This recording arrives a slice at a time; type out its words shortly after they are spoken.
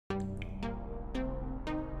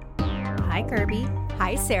Hi, Kirby.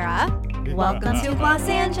 Hi, Sarah. Welcome to Los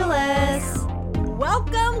Angeles.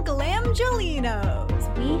 Welcome,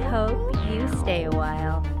 Glamgelinos. We hope you stay a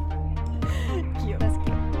while. Cute. That's cute.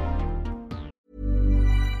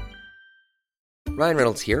 Ryan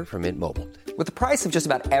Reynolds here from Mint Mobile. With the price of just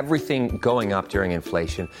about everything going up during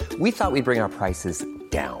inflation, we thought we'd bring our prices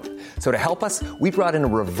down. So to help us, we brought in a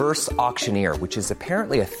reverse auctioneer, which is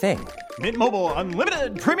apparently a thing. Mint Mobile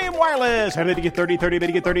Unlimited Premium Wireless. How to get 30, 30, bit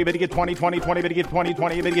to get 30, bit to get 20, 20, 20, bit to get 20,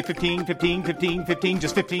 20, bit to get 15, 15, 15, 15,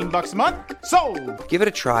 just $15 a month? Sold! Give it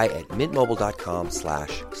a try at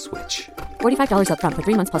mintmobile.com/switch. $45 up front for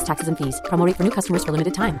 3 months plus taxes and fees. Promo rate for new customers for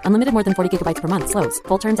limited time. Unlimited more than 40 gigabytes per month. Slows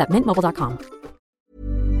full terms at mintmobile.com.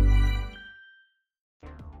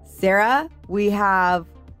 Sarah, we have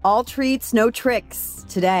all treats, no tricks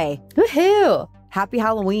today. Woohoo! Happy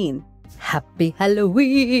Halloween. Happy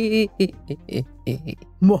Halloween.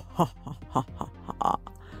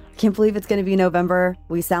 Can't believe it's going to be November.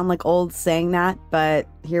 We sound like old saying that, but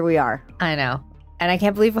here we are. I know. And I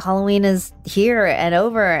can't believe Halloween is here and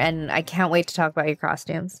over, and I can't wait to talk about your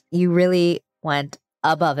costumes. You really went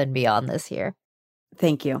above and beyond this year.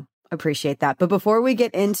 Thank you. Appreciate that. But before we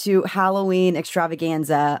get into Halloween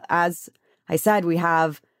extravaganza, as I said, we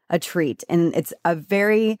have a treat, and it's a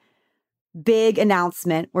very big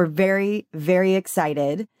announcement. We're very, very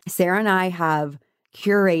excited. Sarah and I have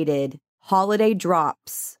curated holiday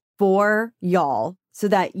drops for y'all so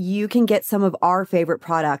that you can get some of our favorite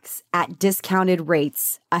products at discounted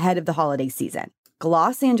rates ahead of the holiday season.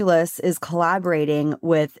 Los Angeles is collaborating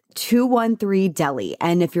with 213 Deli.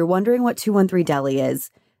 And if you're wondering what 213 Deli is,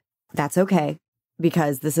 that's okay,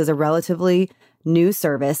 because this is a relatively new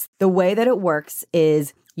service. The way that it works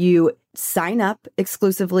is you sign up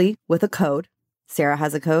exclusively with a code. Sarah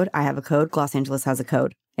has a code. I have a code. Los Angeles has a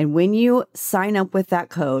code. And when you sign up with that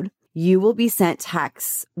code, you will be sent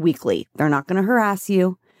texts weekly. They're not going to harass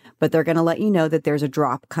you, but they're going to let you know that there's a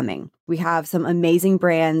drop coming. We have some amazing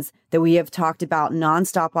brands that we have talked about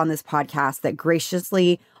nonstop on this podcast that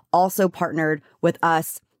graciously also partnered with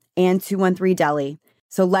us and 213 Deli.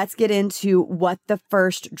 So let's get into what the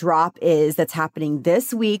first drop is that's happening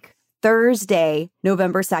this week, Thursday,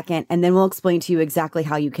 November 2nd, and then we'll explain to you exactly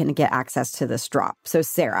how you can get access to this drop. So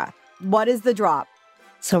Sarah, what is the drop?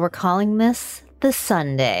 So we're calling this the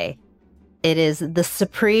Sunday. It is the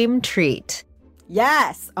supreme treat.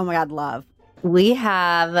 Yes. Oh my God, love. We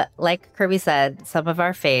have, like Kirby said, some of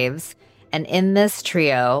our faves. And in this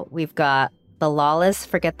trio, we've got the Lawless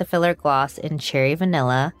Forget the Filler Gloss in Cherry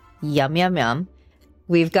Vanilla. Yum, yum, yum.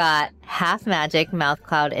 We've got Half Magic Mouth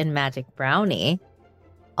Cloud in Magic Brownie.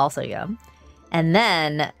 Also yum. And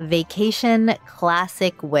then Vacation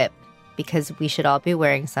Classic Whip, because we should all be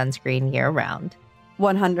wearing sunscreen year round.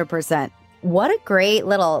 100%. What a great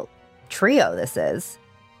little trio this is.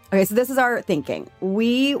 Okay, so this is our thinking.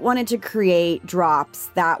 We wanted to create drops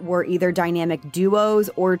that were either dynamic duos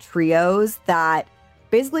or trios that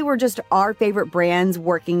basically were just our favorite brands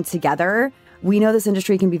working together. We know this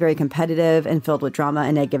industry can be very competitive and filled with drama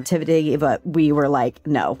and negativity, but we were like,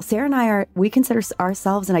 no. Sarah and we consider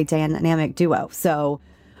ourselves a dynamic duo. So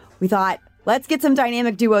we thought, let's get some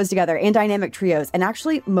dynamic duos together and dynamic trios. And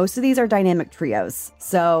actually, most of these are dynamic trios.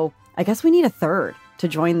 So I guess we need a third to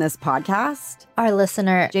join this podcast. Our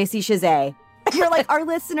listener, JC Chazet. You're like, our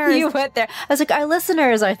listeners. You went there. I was like, our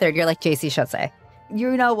listener is our third. You're like, JC Chazet.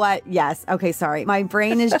 You know what? Yes. Okay, sorry. My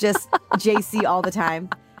brain is just JC all the time.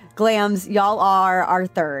 Glams, y'all are our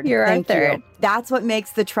third. You're Thank our third. You. That's what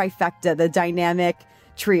makes the trifecta, the dynamic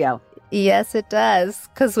trio. Yes, it does.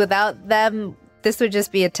 Because without them, this would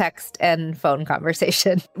just be a text and phone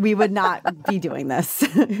conversation. We would not be doing this.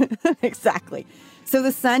 Exactly. So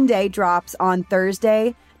the Sunday drops on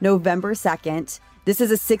Thursday, November 2nd. This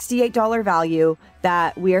is a $68 value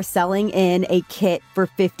that we are selling in a kit for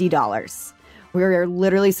 $50. We're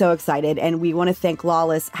literally so excited, and we want to thank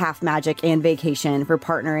Lawless, Half Magic, and Vacation for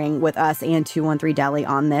partnering with us and 213 Deli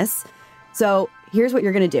on this. So here's what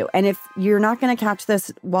you're going to do. And if you're not going to catch this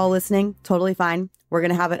while listening, totally fine. We're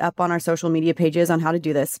going to have it up on our social media pages on how to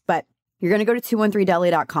do this. But you're going to go to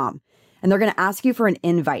 213deli.com, and they're going to ask you for an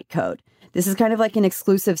invite code. This is kind of like an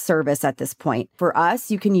exclusive service at this point. For us,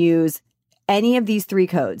 you can use any of these three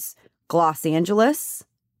codes: Los Angeles,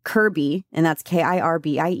 Kirby, and that's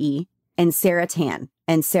Kirbie, and Sarah Tan.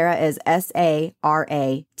 And Sarah is Saratan.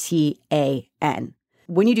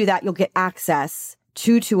 When you do that, you'll get access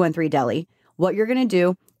to 213 Deli. What you're going to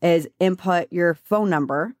do is input your phone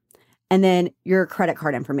number and then your credit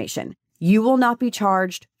card information. You will not be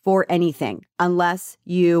charged for anything unless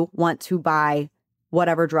you want to buy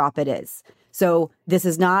whatever drop it is. So this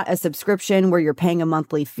is not a subscription where you're paying a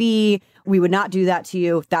monthly fee. We would not do that to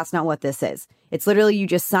you. That's not what this is. It's literally you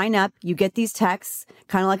just sign up, you get these texts,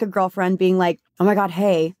 kind of like a girlfriend being like, oh my God,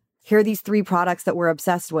 hey, here are these 3 products that we're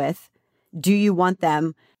obsessed with. Do you want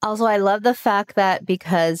them? Also, I love the fact that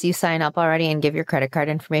because you sign up already and give your credit card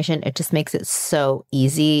information, it just makes it so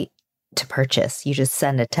easy to purchase. You just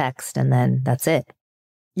send a text and then that's it.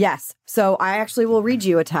 Yes. So I actually will read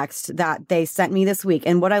you a text that they sent me this week.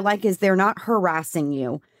 And what I like is they're not harassing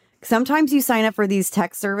you. Sometimes you sign up for these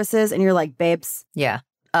text services and you're like, babes. Yeah.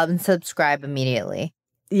 Unsubscribe immediately.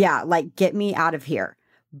 Yeah. Like, get me out of here.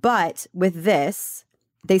 But with this,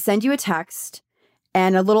 they send you a text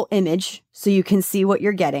and a little image so you can see what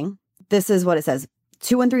you're getting. This is what it says.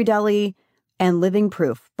 213 Deli and Living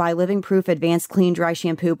Proof. Buy Living Proof Advanced Clean Dry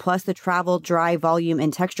Shampoo plus the Travel Dry Volume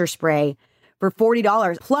and Texture Spray for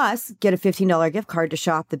 $40. Plus, get a $15 gift card to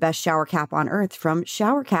shop the best shower cap on earth from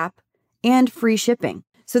Shower Cap and free shipping.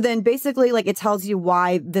 So then basically, like, it tells you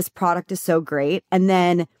why this product is so great. And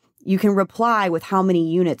then you can reply with how many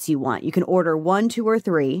units you want. You can order 1, 2, or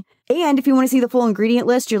 3. And if you want to see the full ingredient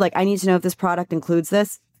list, you're like, I need to know if this product includes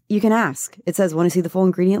this. You can ask. It says, want to see the full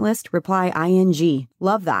ingredient list? Reply ING.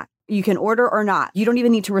 Love that. You can order or not. You don't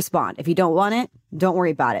even need to respond. If you don't want it, don't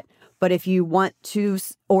worry about it. But if you want to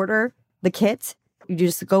order the kit, you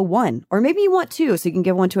just go 1. Or maybe you want 2, so you can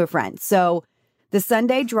give 1 to a friend. So the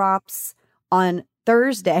Sunday drops on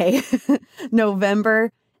Thursday,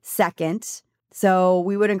 November 2nd. So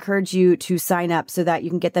we would encourage you to sign up so that you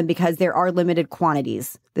can get them because there are limited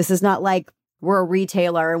quantities. This is not like we're a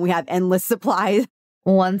retailer and we have endless supplies.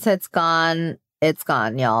 Once it's gone,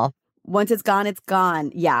 y'all. Once it's gone, it's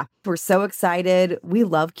gone. Yeah. We're so excited. We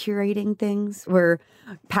love curating things. We're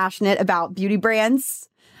passionate about beauty brands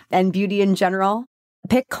and beauty in general.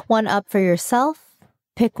 Pick one up for yourself.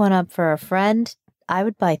 Pick one up for a friend. I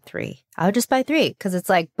would buy 3. I would just buy 3 because it's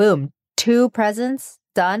like, boom, 2 presents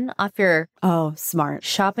done off your smart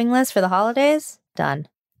shopping list for the holidays. Done.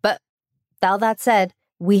 But all that said,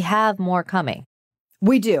 we have more coming.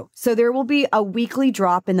 We do. So there will be a weekly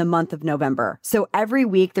drop in the month of November. So every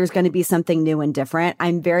week there's going to be something new and different.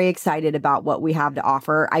 I'm very excited about what we have to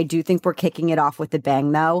offer. I do think we're kicking it off with a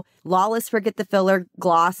bang though. Lawless Forget the Filler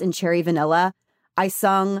Gloss in Cherry Vanilla. I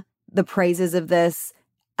sung the praises of this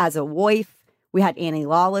as a wife. We had Annie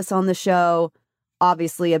Lawless on the show.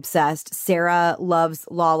 Obviously obsessed. Sarah loves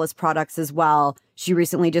Lawless products as well. She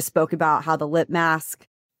recently just spoke about how the lip mask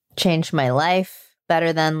changed my life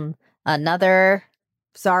better than another.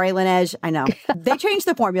 Sorry, Lineage. I know. They changed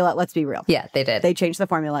the formula. Let's be real. Yeah, they did. They changed the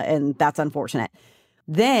formula, and that's unfortunate.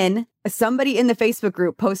 Then somebody in the Facebook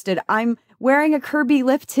group posted, I'm wearing a Kirby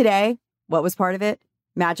lip today. What was part of it?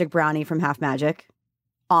 Magic Brownie from Half Magic.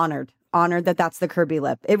 Honored that that's the Kirby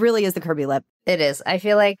lip. It really is the Kirby lip. It is. I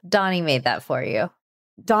feel like Donnie made that for you.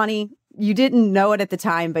 Donnie, you didn't know it at the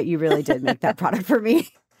time, but you really did make that product for me.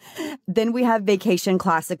 Then we have Vacation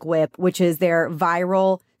Classic Whip, which is their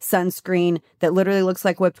viral sunscreen that literally looks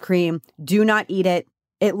like whipped cream. Do not eat it.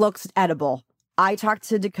 It looks edible. I talked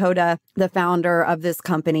to Dakota, the founder of this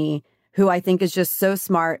company, who I think is just so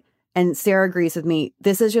smart. And Sarah agrees with me.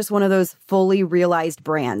 This is just one of those fully realized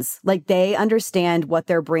brands. Like, they understand what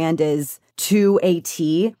their brand is to a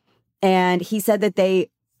T. And he said that they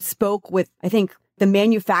spoke with, I think, the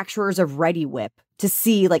manufacturers of Ready Whip to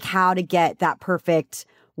see like how to get that perfect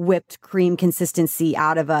whipped cream consistency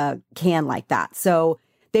out of a can like that. So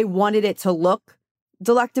they wanted it to look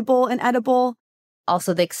delectable and edible.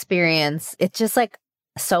 Also, the experience, it's just like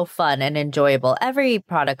so fun and enjoyable. Every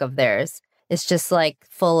product of theirs is just like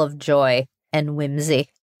full of joy and whimsy.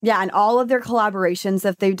 Yeah, and all of their collaborations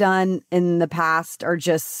that they've done in the past are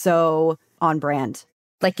just so on brand.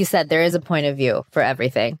 Like you said, there is a point of view for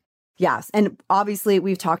everything. Yes. And obviously,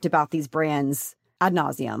 we've talked about these brands ad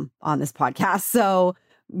nauseum on this podcast. So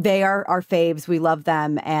they are our faves. We love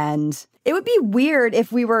them. And it would be weird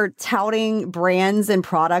if we were touting brands and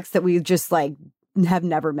products that we just like have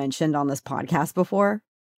never mentioned on this podcast before.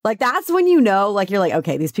 Like, that's when you know, like, you're like,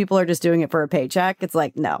 okay, these people are just doing it for a paycheck. It's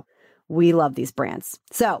like, no, we love these brands.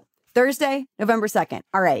 So Thursday, November 2nd.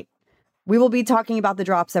 All right. We will be talking about the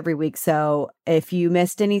drops every week. So if you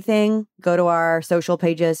missed anything, go to our social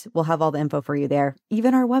pages. We'll have all the info for you there,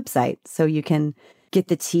 even our website, so you can get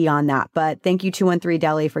the tea on that. But thank you, 213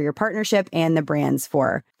 Deli, for your partnership and the brands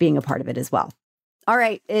for being a part of it as well. All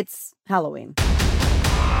right. It's Halloween.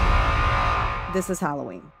 This is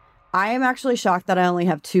Halloween. I am actually shocked that I only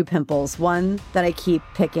have 2 pimples, one that I keep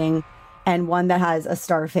picking and one that has a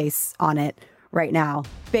star face on it right now,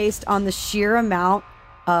 based on the sheer amount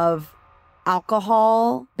of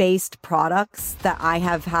alcohol-based products that I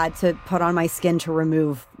have had to put on my skin to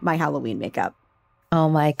remove my Halloween makeup. Oh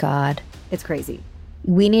my God. It's crazy.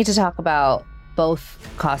 We need to talk about both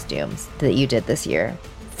costumes that you did this year.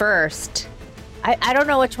 First, I don't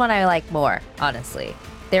know which one I like more, honestly.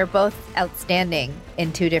 They're both outstanding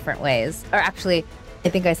in two different ways. Or actually, I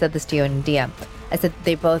think I said this to you in DM. I said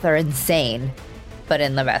they both are insane, but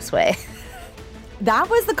in the best way. That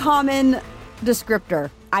was the common descriptor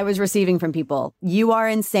I was receiving from people. You are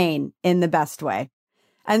insane in the best way.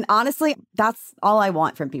 And honestly, that's all I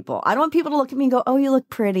want from people. I don't want people to look at me and go, oh, you look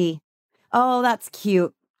pretty. Oh, that's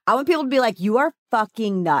cute. I want people to be like, you are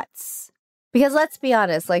fucking nuts. Because let's be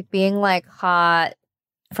honest, like being like hot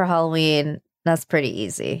for Halloween, that's pretty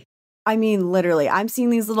easy. I mean, literally, I'm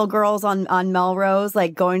seeing these little girls on Melrose,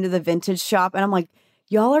 like going to the vintage shop. And I'm like,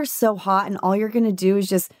 y'all are so hot. And all you're going to do is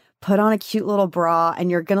just put on a cute little bra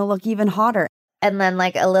and you're going to look even hotter. And then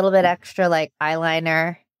like a little bit extra like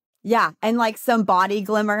eyeliner. Yeah. And like some body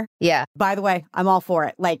glimmer. Yeah. By the way, I'm all for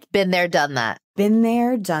it. Like, been there, done that. Been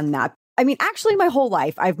there, done that. I mean, actually, my whole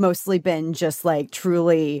life, I've mostly been just like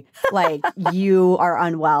truly like you are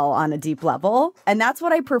unwell on a deep level. And that's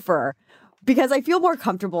what I prefer because I feel more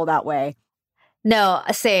comfortable that way. No,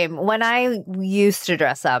 same. When I used to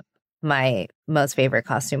dress up, my most favorite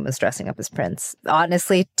costume was dressing up as Prince.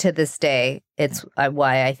 Honestly, to this day, it's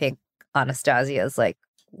why I think Anastasia is like,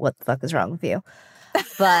 what the fuck is wrong with you?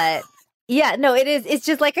 But yeah, no, it is. It's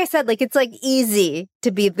just like I said, like it's like easy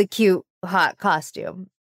to be the cute, hot costume.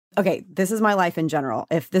 Okay, this is my life in general.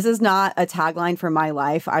 If this is not a tagline for my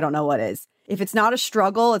life, I don't know what is. If it's not a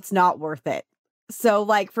struggle, it's not worth it. So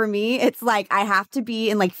like for me, it's like I have to be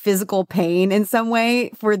in like physical pain in some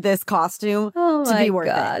way for this costume to be worth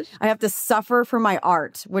it. I have to suffer for my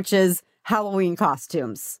art, which is Halloween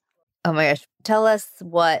costumes. Oh my gosh. Tell us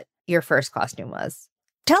what your first costume was.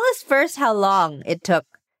 Tell us first how long it took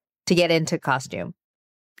to get into costume.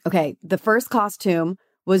 Okay, the first costume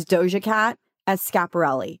was Doja Cat as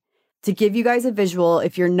Schiaparelli. To give you guys a visual,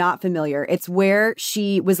 if you're not familiar, it's where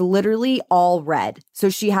she was literally all red. So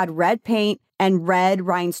she had red paint and red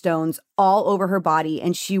rhinestones all over her body.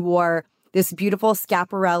 And she wore this beautiful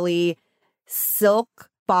Schiaparelli silk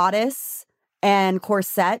bodice and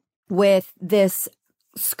corset with this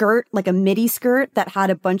skirt, like a midi skirt that had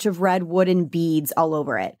a bunch of red wooden beads all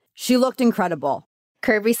over it. She looked incredible.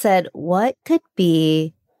 Kirby said, what could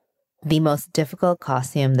be the most difficult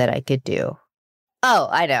costume that I could do? Oh,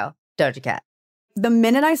 I know. Doja Cat. The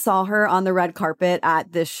minute I saw her on the red carpet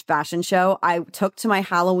at this fashion show, I took to my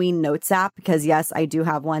Halloween notes app because, yes, I do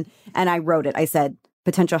have one. And I wrote it. I said,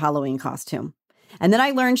 potential Halloween costume. And then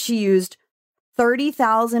I learned she used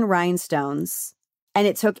 30,000 rhinestones. And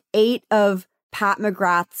it took 8 of Pat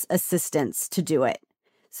McGrath's assistants to do it.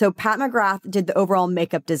 So Pat McGrath did the overall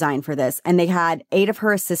makeup design for this. And they had 8 of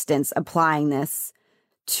her assistants applying this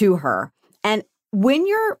to her. And when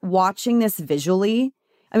you're watching this visually,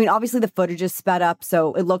 I mean, obviously the footage is sped up,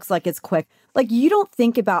 so it looks like it's quick. Like, you don't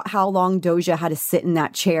think about how long Doja had to sit in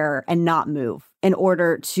that chair and not move in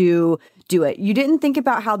order to do it. You didn't think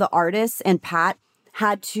about how the artists and Pat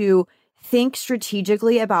had to think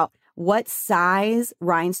strategically about what size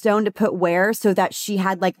rhinestone to put where so that she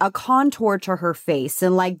had like a contour to her face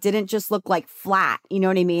and like didn't just look like flat. You know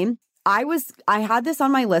what I mean? I had this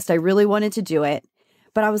on my list. I really wanted to do it.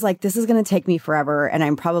 But I was like, this is going to take me forever, and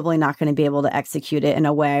I'm probably not going to be able to execute it in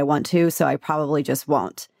a way I want to, so I probably just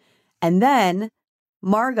won't. And then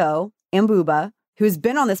Margot Ambuba, who's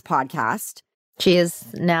been on this podcast. She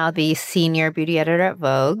is now the senior beauty editor at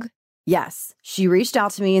Vogue. Yes. She reached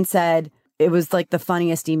out to me and said, it was like the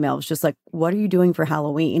funniest email. It was just like, what are you doing for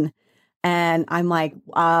Halloween? And I'm like,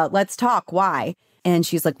 let's talk. Why? And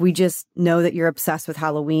she's like, we just know that you're obsessed with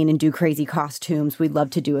Halloween and do crazy costumes. We'd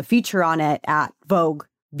love to do a feature on it at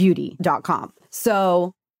VogueBeauty.com.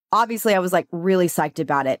 So obviously I was like really psyched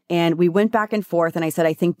about it. And we went back and forth and I said,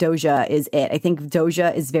 I think Doja is it. I think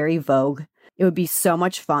Doja is very Vogue. It would be so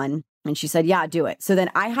much fun. And she said, yeah, do it. So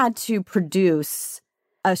then I had to produce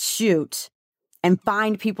a shoot and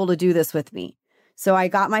find people to do this with me. So I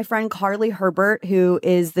got my friend Carly Herbert, who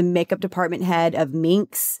is the makeup department head of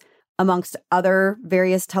Minx, amongst other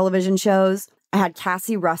various television shows. I had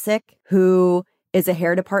Cassie Russick, who is a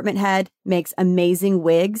hair department head, makes amazing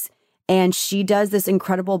wigs, and she does this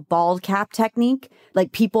incredible bald cap technique.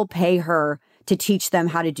 Like, people pay her to teach them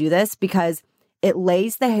how to do this because it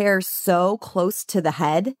lays the hair so close to the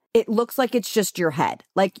head. It looks like it's just your head.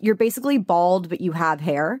 Like, you're basically bald, but you have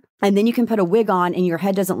hair. And then you can put a wig on and your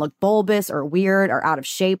head doesn't look bulbous or weird or out of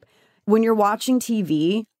shape. When you're watching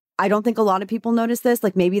TV, I don't think a lot of people notice this.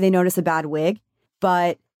 Like, maybe they notice a bad wig,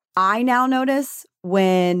 but I now notice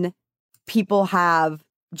when people have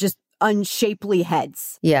just unshapely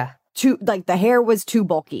heads. Yeah. Like the hair was too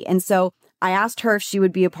bulky. And so I asked her if she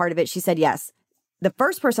would be a part of it. She said yes. The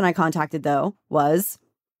first person I contacted, though, was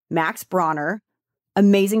Max Bronner,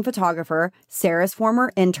 amazing photographer, Sarah's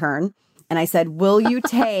former intern. And I said, will you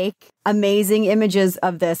take amazing images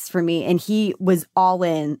of this for me? And he was all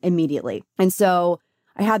in immediately. And so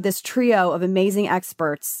I had this trio of amazing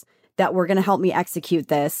experts that were going to help me execute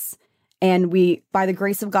this. And we, by the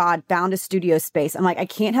grace of God, found a studio space. I'm like, I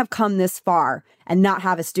can't have come this far and not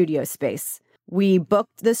have a studio space. We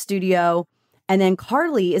booked the studio. And then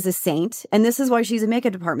Carly is a saint. And this is why she's a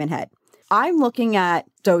makeup department head. I'm looking at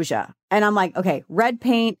Doja and I'm like, okay, red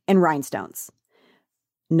paint and rhinestones.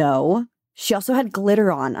 No. She also had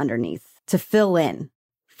glitter on underneath to fill in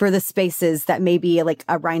for the spaces that maybe like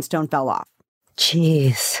a rhinestone fell off.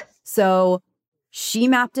 Jeez. So she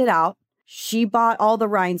mapped it out. She bought all the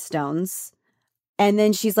rhinestones. And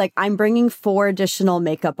then she's like, I'm bringing 4 additional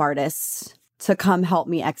makeup artists to come help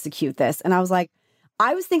me execute this. And I was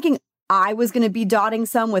thinking I was going to be dotting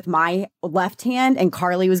some with my left hand and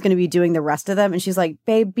Carly was going to be doing the rest of them. And she's like,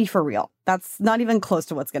 babe, be for real. That's not even close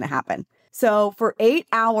to what's going to happen. So for 8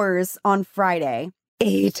 hours on Friday.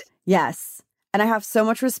 8? Yes. And I have so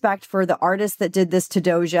much respect for the artist that did this to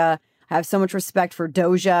Doja. I have so much respect for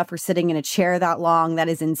Doja for sitting in a chair that long. That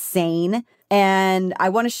is insane. And I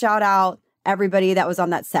want to shout out everybody that was on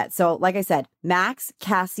that set. So like I said, Max,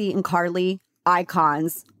 Cassie, and Carly,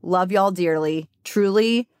 icons. Love y'all dearly.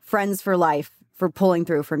 Truly friends for life for pulling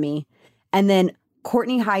through for me. And then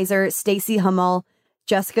Courtney Heiser, Stacey Hummel,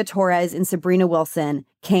 Jessica Torres, and Sabrina Wilson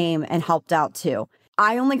came and helped out too.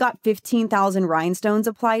 I only got 15,000 rhinestones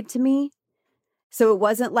applied to me. So it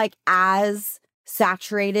wasn't like as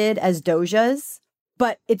saturated as Doja's,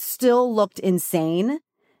 but it still looked insane.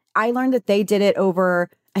 I learned that they did it over,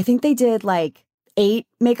 I think they did like 8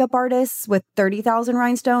 makeup artists with 30,000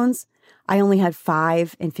 rhinestones. I only had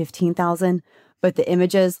 5 and 15,000, but the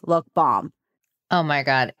images look bomb. Oh my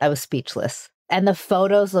God. I was speechless. And the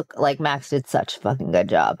photos look like Max did such a fucking good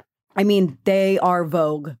job. I mean, they are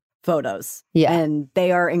Vogue photos. Yeah. And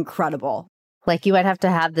they are incredible. Like you might have to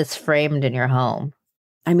have this framed in your home.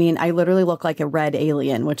 I mean, I literally look like a red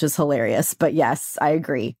alien, which is hilarious. But yes, I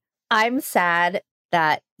agree. I'm sad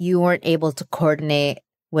that you weren't able to coordinate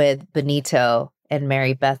with Benito and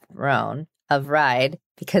Mary Beth Roan of Ride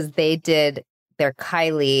because they did their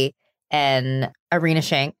Kylie and Arena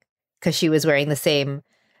Shank because she was wearing the same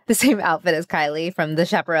outfit as Kylie from the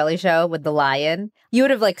Chaparelli show with the lion. You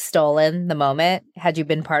would have like stolen the moment had you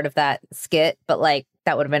been part of that skit, but like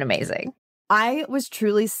that would have been amazing. I was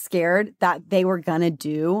truly scared that they were going to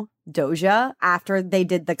do Doja after they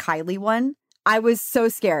did the Kylie one. I was so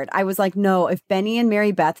scared. I was like, no, if Benny and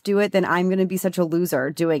Mary Beth do it, then I'm going to be such a loser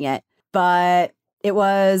doing it. But it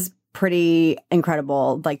was pretty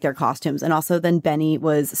incredible, like their costumes. And also then Benny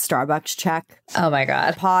was Starbucks check. Oh my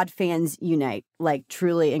God. Pod fans unite. Like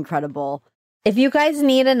truly incredible. If you guys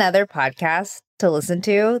need another podcast to listen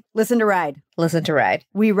to Ride. Listen to Ride.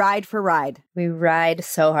 We ride for Ride. We ride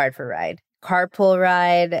so hard for Ride. Carpool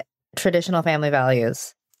ride, traditional family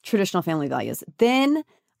values. Traditional family values. Then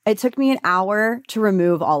it took me an hour to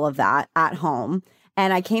remove all of that at home.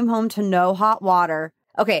 And I came home to no hot water.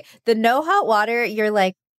 Okay, the no hot water, you're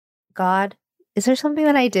like, God, is there something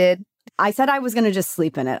that I did? I said I was going to just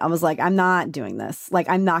sleep in it. I was like, I'm not doing this. Like,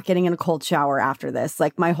 I'm not getting in a cold shower after this.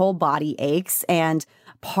 Like, my whole body aches. And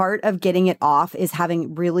part of getting it off is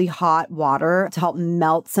having really hot water to help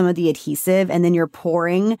melt some of the adhesive. And then you're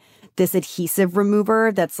pouring this adhesive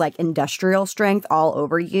remover that's like industrial strength all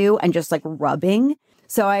over you and just like rubbing.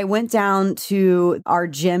 So I went down to our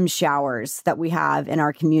gym showers that we have in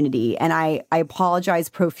our community. And I apologize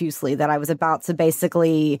profusely that I was about to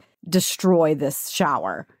basically destroy this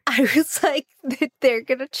shower. I was like, they're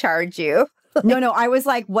going to charge you. No, I was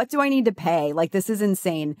like, what do I need to pay? Like, this is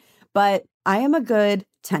insane. But I am a good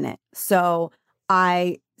tenant. So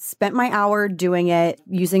I spent my hour doing it,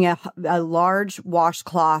 using a large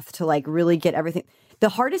washcloth to like really get everything. The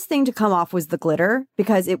hardest thing to come off was the glitter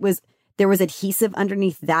because there was adhesive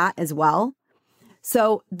underneath that as well.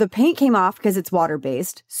 So the paint came off because it's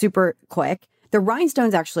water-based, super quick. The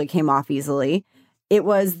rhinestones actually came off easily. It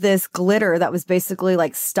was this glitter that was basically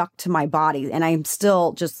like stuck to my body. And I'm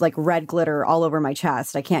still just like red glitter all over my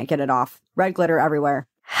chest. I can't get it off. Red glitter everywhere.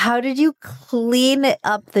 How did you clean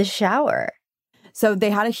up the shower? So they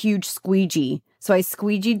had a huge squeegee. So I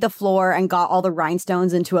squeegeed the floor and got all the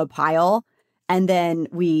rhinestones into a pile. And then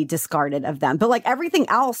we discarded of them. But like everything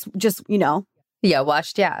else, just, Yeah,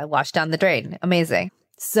 washed down the drain. Amazing.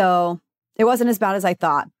 So it wasn't as bad as I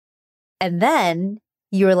thought. And then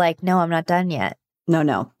you were like, no, I'm not done yet.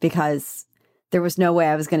 No, because there was no way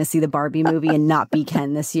I was going to see the Barbie movie and not be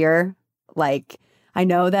Ken this year. Like, I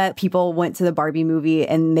know that people went to the Barbie movie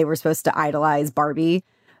and they were supposed to idolize Barbie,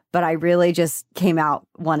 but I really just came out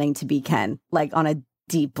wanting to be Ken, like on a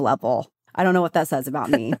deep level. I don't know what that says about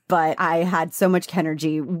me, but I had so much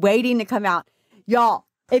Kenergy waiting to come out. Y'all,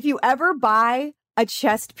 if you ever buy a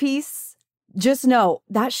chest piece, just know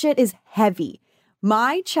that shit is heavy.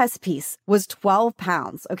 My chest piece was 12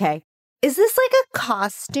 pounds, okay? Is this like a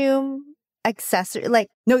costume accessory? Like,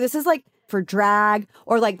 no, this is like for drag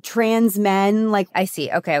or like trans men. Like, I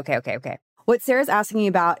see. Okay. what Sarah's asking me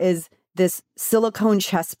about is this silicone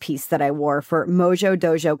chest piece that I wore for Mojo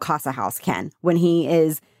Dojo Casa House Ken when he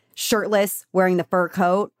is shirtless, wearing the fur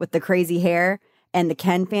coat with the crazy hair and the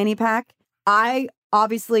Ken fanny pack. I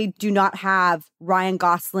obviously do not have Ryan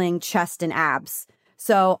Gosling chest and abs.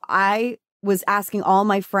 So I was asking all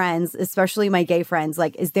my friends, especially my gay friends,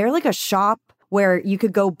 like, is there like a shop where you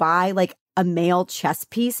could go buy like a male chest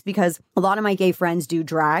piece? Because a lot of my gay friends do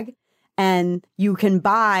drag and you can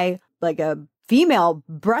buy like a female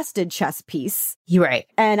breasted chest piece. You're right.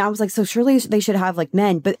 And I was like, so surely they should have like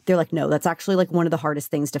men, but they're like, no, that's actually like one of the hardest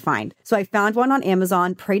things to find. So I found one on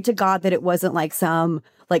Amazon, prayed to God that it wasn't like some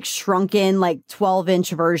like shrunken, like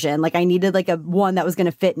 12-inch version. Like I needed like a one that was going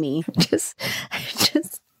to fit me. Just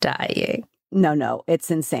dying. No, it's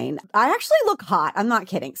insane. I actually look hot. I'm not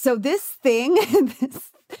kidding. So this thing,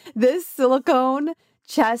 this silicone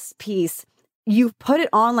chest piece, you put it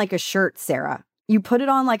on like a shirt, Sarah. You put it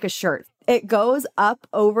on like a shirt. It goes up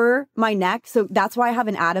over my neck. So that's why I have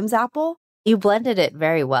an Adam's apple. You blended it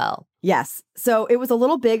very well. Yes. So it was a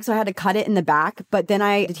little big, so I had to cut it in the back, but then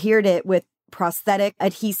I adhered it with prosthetic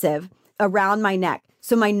adhesive around my neck.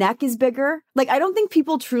 So my neck is bigger. Like, I don't think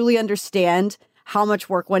people truly understand how much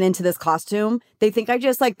work went into this costume. They think I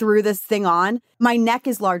just like threw this thing on. My neck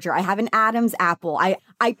is larger. I have an Adam's apple.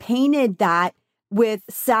 I painted that with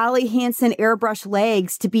Sally Hansen airbrush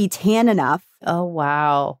legs to be tan enough. Oh,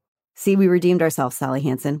 wow. See, we redeemed ourselves, Sally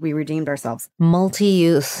Hansen. We redeemed ourselves.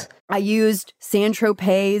 Multi-use. I used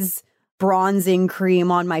Saint-Tropez bronzing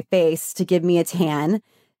cream on my face to give me a tan.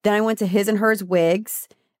 Then I went to His and Hers Wigs,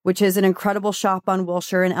 which is an incredible shop on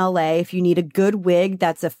Wilshire in LA. If you need a good wig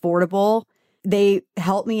that's affordable, they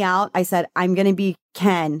helped me out. I said, I'm going to be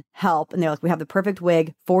Ken, help. And they're like, we have the perfect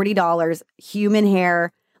wig, $40, human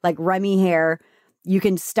hair, like Remy hair. You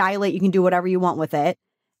can style it. You can do whatever you want with it.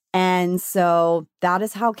 And so that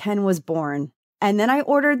is how Ken was born. And then I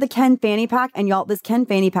ordered the Ken fanny pack. And y'all, this Ken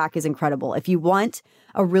fanny pack is incredible. If you want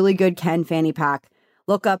a really good Ken fanny pack,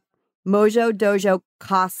 look up Mojo Dojo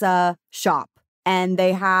Casa Shop. And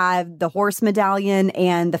they have the horse medallion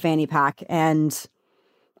and the fanny pack. And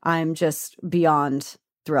I'm just beyond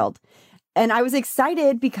thrilled. And I was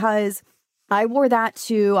excited because I wore that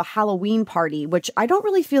to a Halloween party, which I don't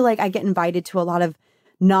really feel like I get invited to a lot of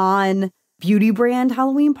non-beauty brand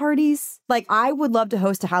Halloween parties. Like, I would love to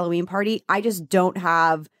host a Halloween party. I just don't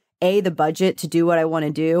have A, the budget to do what I want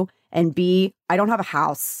to do, and B, I don't have a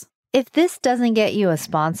house. If this doesn't get you a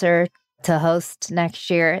sponsor to host next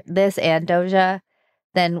year, this and Doja,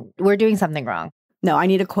 then we're doing something wrong. No, I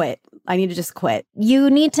need to quit. I need to just quit. You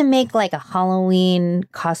need to make like a Halloween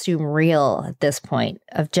costume reel at this point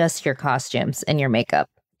of just your costumes and your makeup.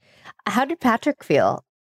 How did Patrick feel?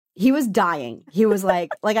 He was dying. He was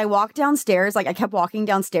like I walked downstairs, like I kept walking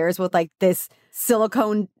downstairs with like this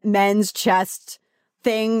silicone men's chest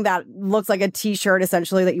thing that looks like a t-shirt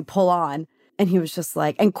essentially that you pull on. And he was just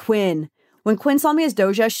like, and Quinn, when Quinn saw me as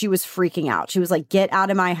Doja, she was freaking out. She was like, get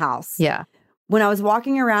out of my house. Yeah. When I was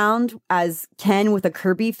walking around as Ken with a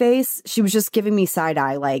Kirby face, she was just giving me side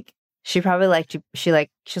eye. Like, she probably liked you. She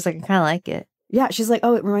was like, I kind of like it. Yeah. She's like,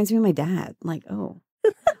 oh, it reminds me of my dad. I'm like, oh.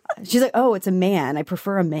 She's like, oh, it's a man. I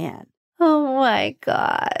prefer a man. Oh my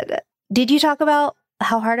God. Did you talk about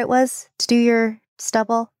how hard it was to do your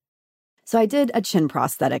stubble? So I did a chin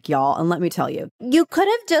prosthetic, y'all. And let me tell you. You could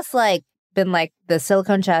have just like been like the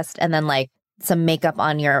silicone chest and then like some makeup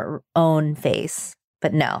on your own face.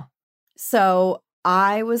 But no. So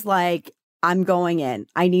I was like, I'm going in.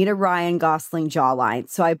 I need a Ryan Gosling jawline.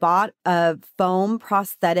 So I bought a foam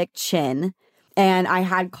prosthetic chin and I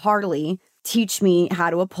had Carly teach me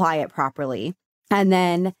how to apply it properly. And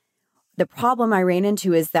then the problem I ran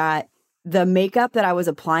into is that the makeup that I was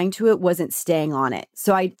applying to it wasn't staying on it.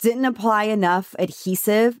 So I didn't apply enough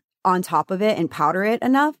adhesive on top of it and powder it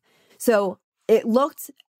enough. So it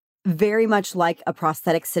looked very much like a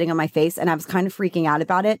prosthetic sitting on my face. And I was kind of freaking out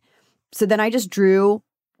about it. So then I just drew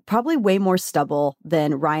probably way more stubble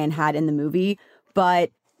than Ryan had in the movie, but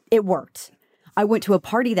it worked. I went to a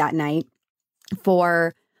party that night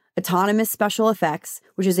for Autonomous Special Effects,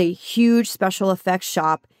 which is a huge special effects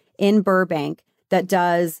shop in Burbank that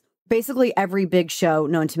does basically every big show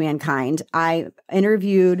known to mankind. I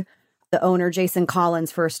interviewed the owner, Jason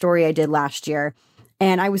Collins, for a story I did last year.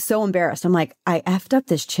 And I was so embarrassed. I'm like, I effed up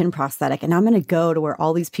this chin prosthetic and I'm going to go to where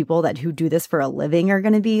all these people who do this for a living are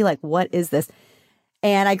going to be. Like, what is this?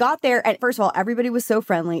 And I got there and first of all, everybody was so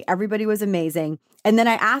friendly. Everybody was amazing. And then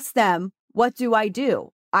I asked them, what do I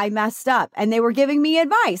do? I messed up and they were giving me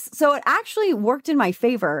advice. So it actually worked in my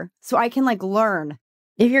favor. So I can learn.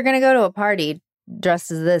 If you're going to go to a party dressed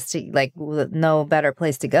as this, no better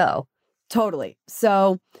place to go. Totally.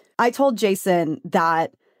 So I told Jason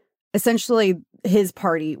that essentially his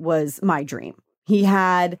party was my dream. He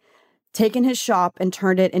had taken his shop and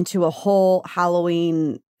turned it into a whole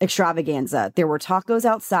Halloween extravaganza. There were tacos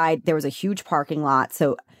outside. There was a huge parking lot.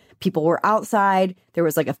 So people were outside. There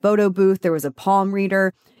was a photo booth. There was a palm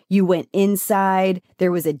reader. You went inside.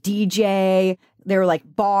 There was a DJ. There were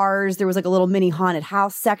bars. There was a little mini haunted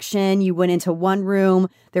house section. You went into one room.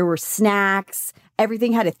 There were snacks.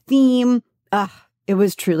 Everything had a theme. It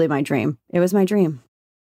was truly my dream. It was my dream.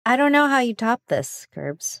 I don't know how you top this,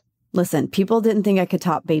 Curbs. Listen, people didn't think I could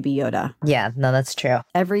top Baby Yoda. Yeah, no, that's true.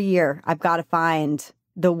 Every year, I've got to find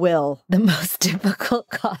the most difficult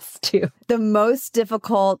costume. The most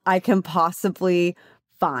difficult I can possibly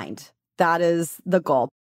find. That is the goal.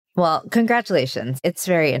 Well, congratulations. It's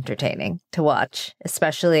very entertaining to watch,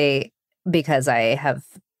 especially because I have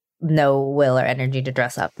no will or energy to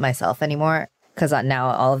dress up myself anymore because now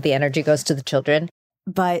all of the energy goes to the children.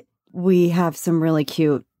 But we have some really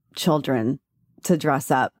cute children to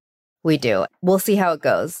dress up. We do. We'll see how it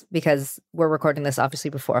goes because we're recording this obviously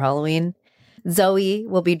before Halloween. Zoe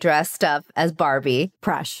will be dressed up as Barbie.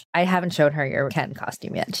 Presh. I haven't shown her your Ken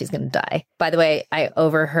costume yet. She's going to die. By the way, I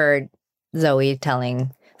overheard Zoe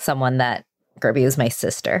telling someone that Kirby is my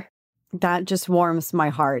sister. That just warms my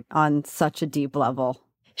heart on such a deep level.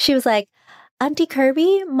 She was like, Auntie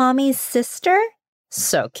Kirby, Mommy's sister?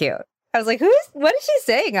 So cute. I was like, what is she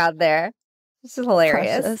saying out there? This is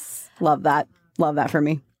hilarious. Precious. Love that. Love that for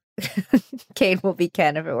me. Kane will be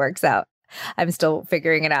Ken if it works out. I'm still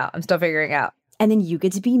figuring it out. And then you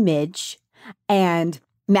get to be Midge and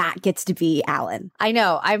Matt gets to be Alan. I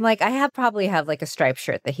know. I'm like, probably have a striped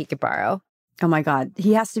shirt that he could borrow. Oh my God.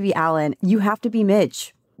 He has to be Alan. You have to be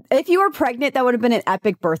Midge. If you were pregnant, that would have been an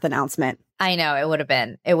epic birth announcement. I know. It would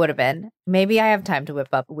have been. Maybe I have time to whip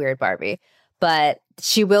up weird Barbie. But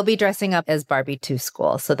she will be dressing up as Barbie to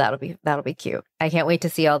school. So that'll be cute. I can't wait to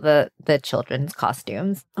see all the children's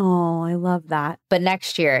costumes. Oh, I love that. But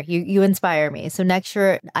next year, you inspire me. So next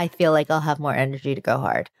year, I feel like I'll have more energy to go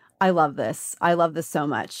hard. I love this. I love this so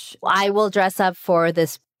much. I will dress up for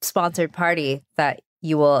this sponsored party that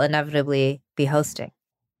you will inevitably be hosting.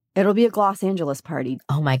 It'll be a Los Angeles party.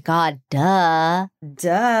 Oh my God. Duh.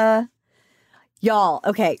 Y'all,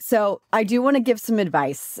 okay, so I do want to give some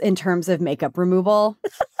advice in terms of makeup removal.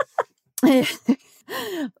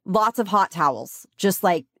 Lots of hot towels, just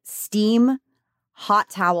steam hot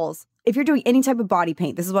towels. If you're doing any type of body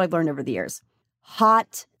paint, this is what I've learned over the years.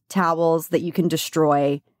 Hot towels that you can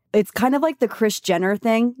destroy. It's kind of like the Kris Jenner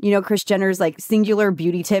thing. You know, Kris Jenner's singular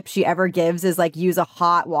beauty tip she ever gives is use a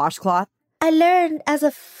hot washcloth. I learned as a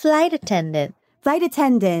flight attendant.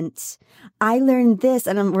 I learned this.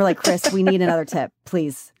 And we're like, Chris, we need another tip.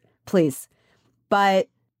 Please. But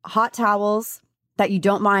hot towels that you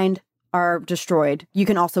don't mind are destroyed. You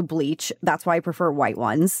can also bleach. That's why I prefer white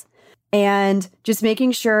ones. And just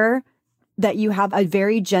making sure that you have a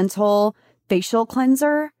very gentle facial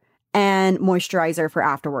cleanser and moisturizer for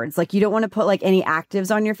afterwards. You don't want to put any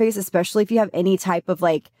actives on your face, especially if you have any type of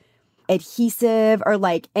adhesive or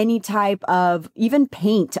any type of even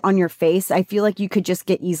paint on your face. I feel like you could just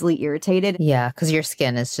get easily irritated. Yeah, because your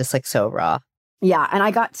skin is just so raw. Yeah, and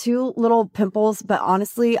I got 2 little pimples, but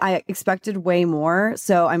honestly, I expected way more.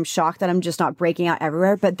 So I'm shocked that I'm just not breaking out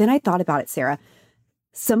everywhere. But then I thought about it, Sarah.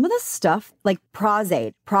 Some of the stuff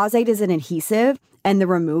Pros-Aide is an adhesive and the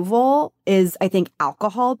removal is, I think,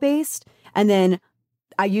 alcohol based. And then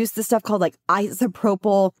I use this stuff called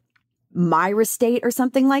isopropyl myrostate or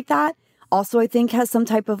something like that. Also, I think has some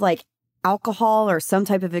type of alcohol or some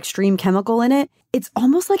type of extreme chemical in it. It's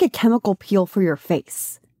almost like a chemical peel for your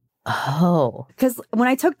face. Oh. Because when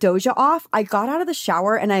I took Doja off, I got out of the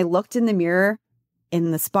shower and I looked in the mirror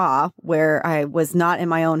in the spa where I was not in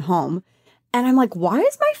my own home. And I'm like, why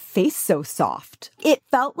is my face so soft? It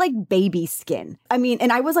felt like baby skin. I mean,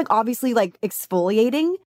 and I was obviously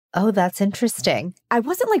exfoliating. Oh, that's interesting. I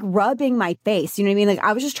wasn't rubbing my face. You know what I mean?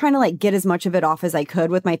 I was just trying to get as much of it off as I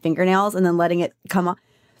could with my fingernails and then letting it come off.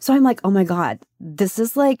 So I'm like, oh my God, this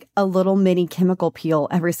is like a little mini chemical peel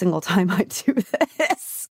every single time I do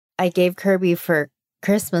this. I gave Kirby for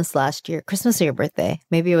Christmas last year, Christmas or your birthday,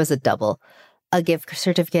 maybe it was a double, a gift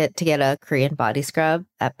certificate to get a Korean body scrub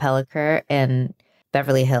at Pellicur in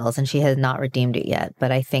Beverly Hills, and she has not redeemed it yet.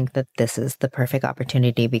 But I think that this is the perfect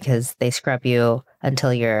opportunity because they scrub you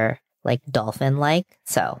until you're like dolphin-like.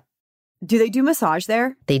 So do they do massage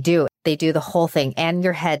there? They do. They do the whole thing and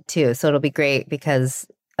your head too. So it'll be great because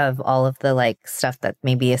of all of the like stuff that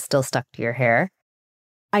maybe is still stuck to your hair.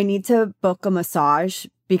 I need to book a massage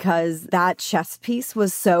because that chest piece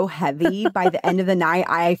was so heavy. By the end of the night,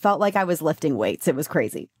 I felt like I was lifting weights. It was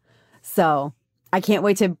crazy. So I can't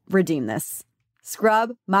wait to redeem this.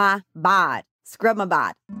 Scrub my bod. Scrub my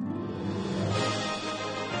bod.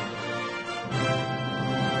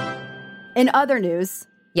 In other news.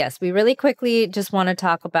 Yes, we really quickly just want to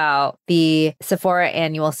talk about the Sephora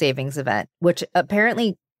annual savings event, which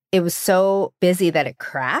apparently it was so busy that it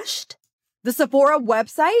crashed. The Sephora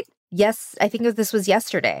website? Yes, I think this was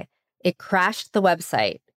yesterday. It crashed the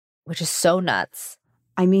website, which is so nuts.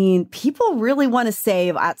 I mean, people really want to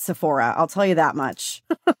save at Sephora. I'll tell you that much.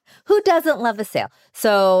 Who doesn't love a sale?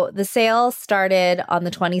 So the sale started on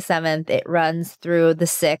the 27th. It runs through the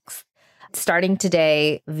 6th. Starting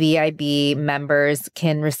today, VIB members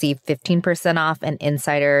can receive 15% off and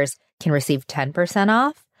insiders can receive 10%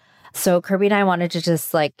 off. So Kirby and I wanted to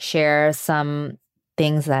just like share some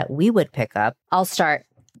things that we would pick up. I'll start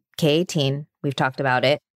K18. We've talked about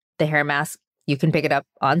it. The hair mask, you can pick it up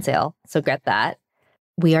on sale. So get that.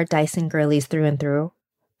 We are Dyson girlies through and through,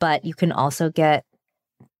 but you can also get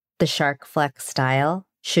the Shark Flex style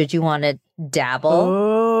should you want to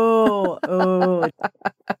dabble. Oh.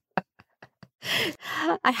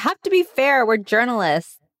 I have to be fair. We're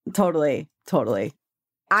journalists. Totally.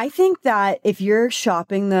 I think that if you're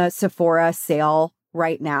shopping the Sephora sale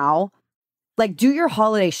right now, like do your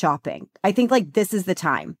holiday shopping. I think like this is the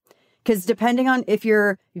time. Because depending on if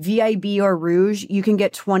you're VIB or Rouge, you can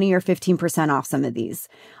get 20 or 15% off some of these.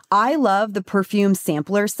 I love the perfume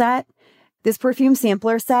sampler set. This perfume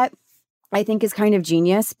sampler set, I think is kind of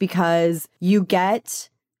genius because you get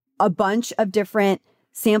a bunch of different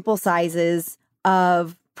sample sizes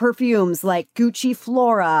of perfumes like Gucci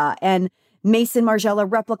Flora and Maison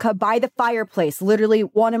Margiela Replica by the Fireplace. Literally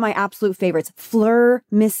one of my absolute favorites. Fleur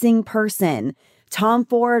Missing Person, Tom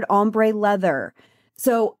Ford Ombre Leather.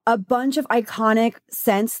 So a bunch of iconic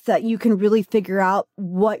scents that you can really figure out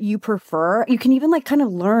what you prefer. You can even like kind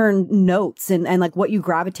of learn notes and like what you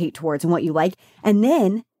gravitate towards and what you like. And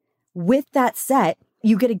then with that set,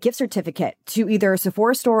 you get a gift certificate to either a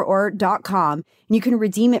Sephora store or .com. And you can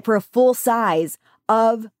redeem it for a full size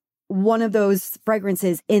of one of those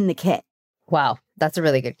fragrances in the kit. Wow, that's a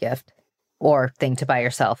really good gift or thing to buy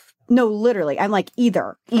yourself. No, literally. I'm like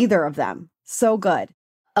either of them. So good.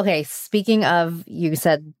 Okay, speaking of, you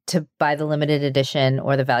said to buy the limited edition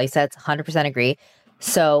or the value sets, 100% agree.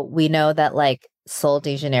 So we know that like Sol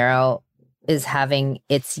de Janeiro is having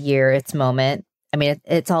its year, its moment. I mean,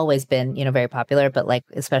 it's always been, very popular, but like,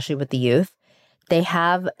 especially with the youth, they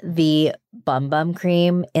have the Bum Bum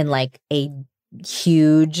cream in like a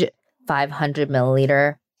huge 500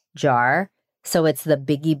 milliliter jar. So it's the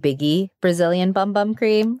Biggie Brazilian Bum Bum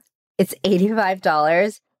cream. It's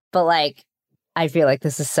 $85, but like, I feel like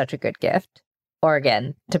this is such a good gift, or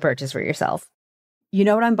again, to purchase for yourself. You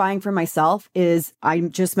know what I'm buying for myself is, I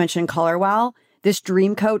just mentioned Color Wow. This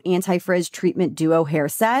Dream Coat Anti-Frizz Treatment Duo hair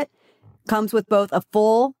set comes with both a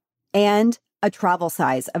full and a travel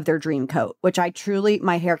size of their Dream Coat, which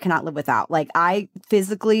my hair cannot live without. Like I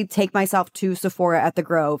physically take myself to Sephora at the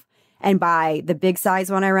Grove and buy the big size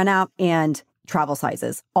when I run out and travel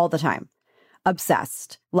sizes all the time.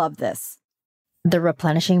 Obsessed. Love this. The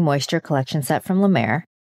Replenishing Moisture Collection set from La Mer.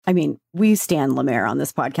 I mean, we stand La Mer on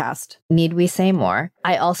this podcast. Need we say more?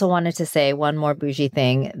 I also wanted to say one more bougie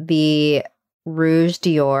thing. The Rouge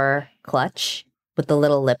Dior clutch with the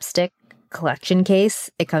little lipstick collection case.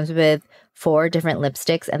 It comes with 4 different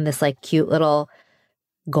lipsticks and this like cute little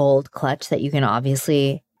gold clutch that you can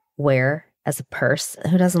obviously wear as a purse.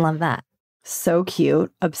 Who doesn't love that? So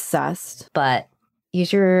cute. Obsessed. But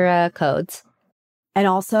use your codes. And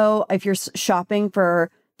also, if you're shopping for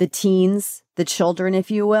the teens, the children, if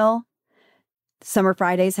you will, Summer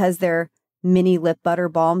Fridays has their mini lip butter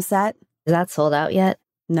balm set. Is that sold out yet?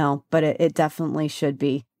 No, but it definitely should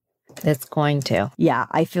be. It's going to. Yeah,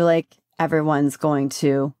 I feel like everyone's going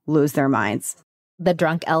to lose their minds. The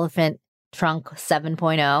Drunk Elephant Trunk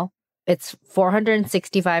 7.0. It's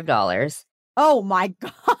 $465. Oh my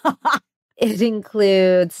God. It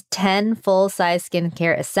includes 10 full-size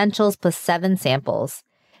skincare essentials plus 7 samples.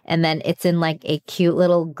 And then it's in like a cute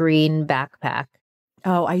little green backpack.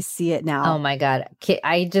 Oh, I see it now. Oh my God.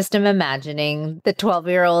 I just am imagining the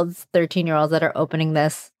 12-year-olds, 13-year-olds that are opening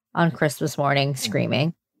this on Christmas morning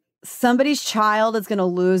screaming. Somebody's child is going to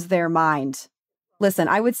lose their mind. Listen,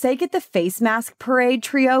 I would say get the face mask parade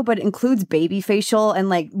trio, but it includes baby facial. And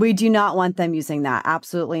like, we do not want them using that.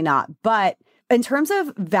 Absolutely not. But in terms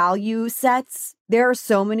of value sets, there are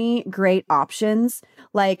so many great options.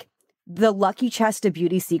 Like the Lucky Chest of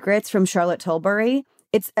Beauty Secrets from Charlotte Tilbury.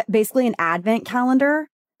 It's basically an advent calendar.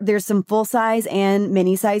 There's some full size and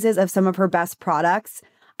mini sizes of some of her best products.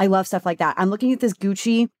 I love stuff like that. I'm looking at this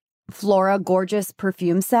Gucci Flora Gorgeous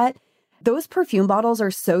perfume set. Those perfume bottles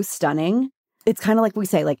are so stunning. It's kind of like we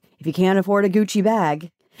say, like, if you can't afford a Gucci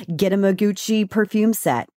bag, get him a Gucci perfume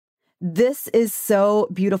set. This is so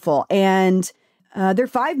beautiful. And they're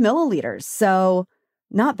 5 milliliters, so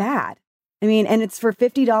not bad. I mean, and it's for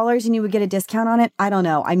 $50 and you would get a discount on it. I don't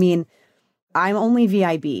know. I mean, I'm only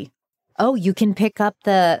VIB. Oh, you can pick up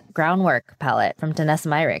the Groundwork palette from Danessa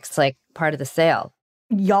Myricks. It's like part of the sale.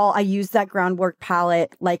 Y'all, I use that Groundwork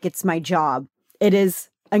palette like it's my job. It is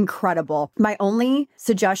incredible. My only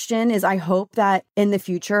suggestion is I hope that in the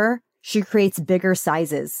future, she creates bigger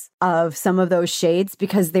sizes of some of those shades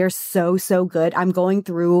because they're so, so good. I'm going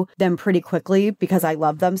through them pretty quickly because I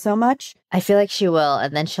love them so much. I feel like she will,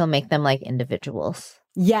 and then she'll make them like individuals.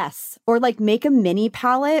 Yes. Or like make a mini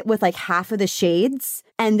palette with like half of the shades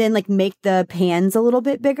and then like make the pans a little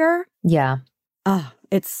bit bigger. Yeah.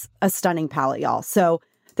 It's a stunning palette, y'all. So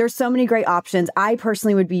there's so many great options. I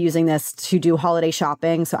personally would be using this to do holiday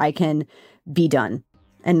shopping so I can be done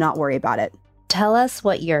and not worry about it. Tell us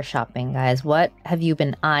what you're shopping, guys. What have you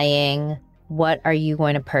been eyeing? What are you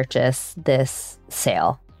going to purchase this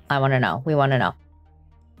sale? I want to know. We want to know.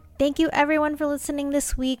 Thank you, everyone, for listening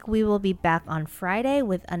this week. We will be back on Friday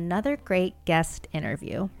with another great guest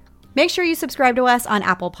interview. Make sure you subscribe to us on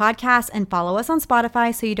Apple Podcasts and follow us on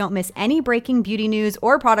Spotify so you don't miss any breaking beauty news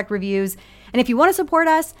or product reviews. And if you want to support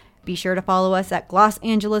us, be sure to follow us at Los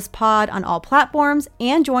Angeles Pod on all platforms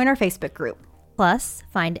and join our Facebook group. Plus,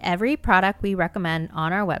 find every product we recommend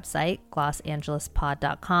on our website,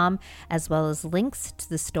 losangeleспod.com, as well as links to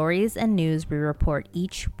the stories and news we report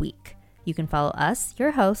each week. You can follow us,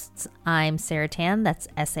 your hosts. I'm Sarah Tan, that's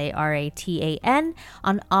Saratan,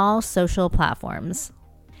 on all social platforms.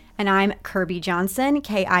 And I'm Kirby Johnson,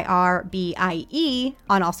 Kirbie,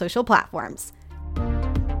 on all social platforms.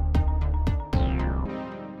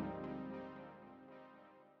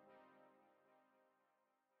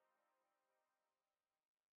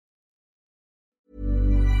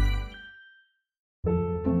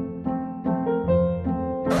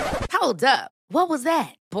 Hold up. What was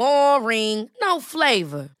that? Boring. No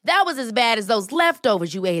flavor. That was as bad as those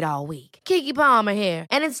leftovers you ate all week. Keke Palmer here.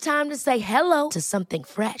 And it's time to say hello to something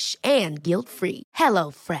fresh and guilt-free.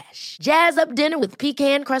 HelloFresh. Jazz up dinner with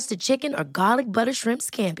pecan-crusted chicken or garlic butter shrimp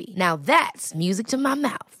scampi. Now that's music to my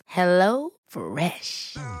mouth.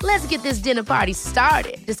 HelloFresh. Let's get this dinner party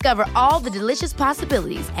started. Discover all the delicious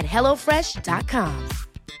possibilities at HelloFresh.com.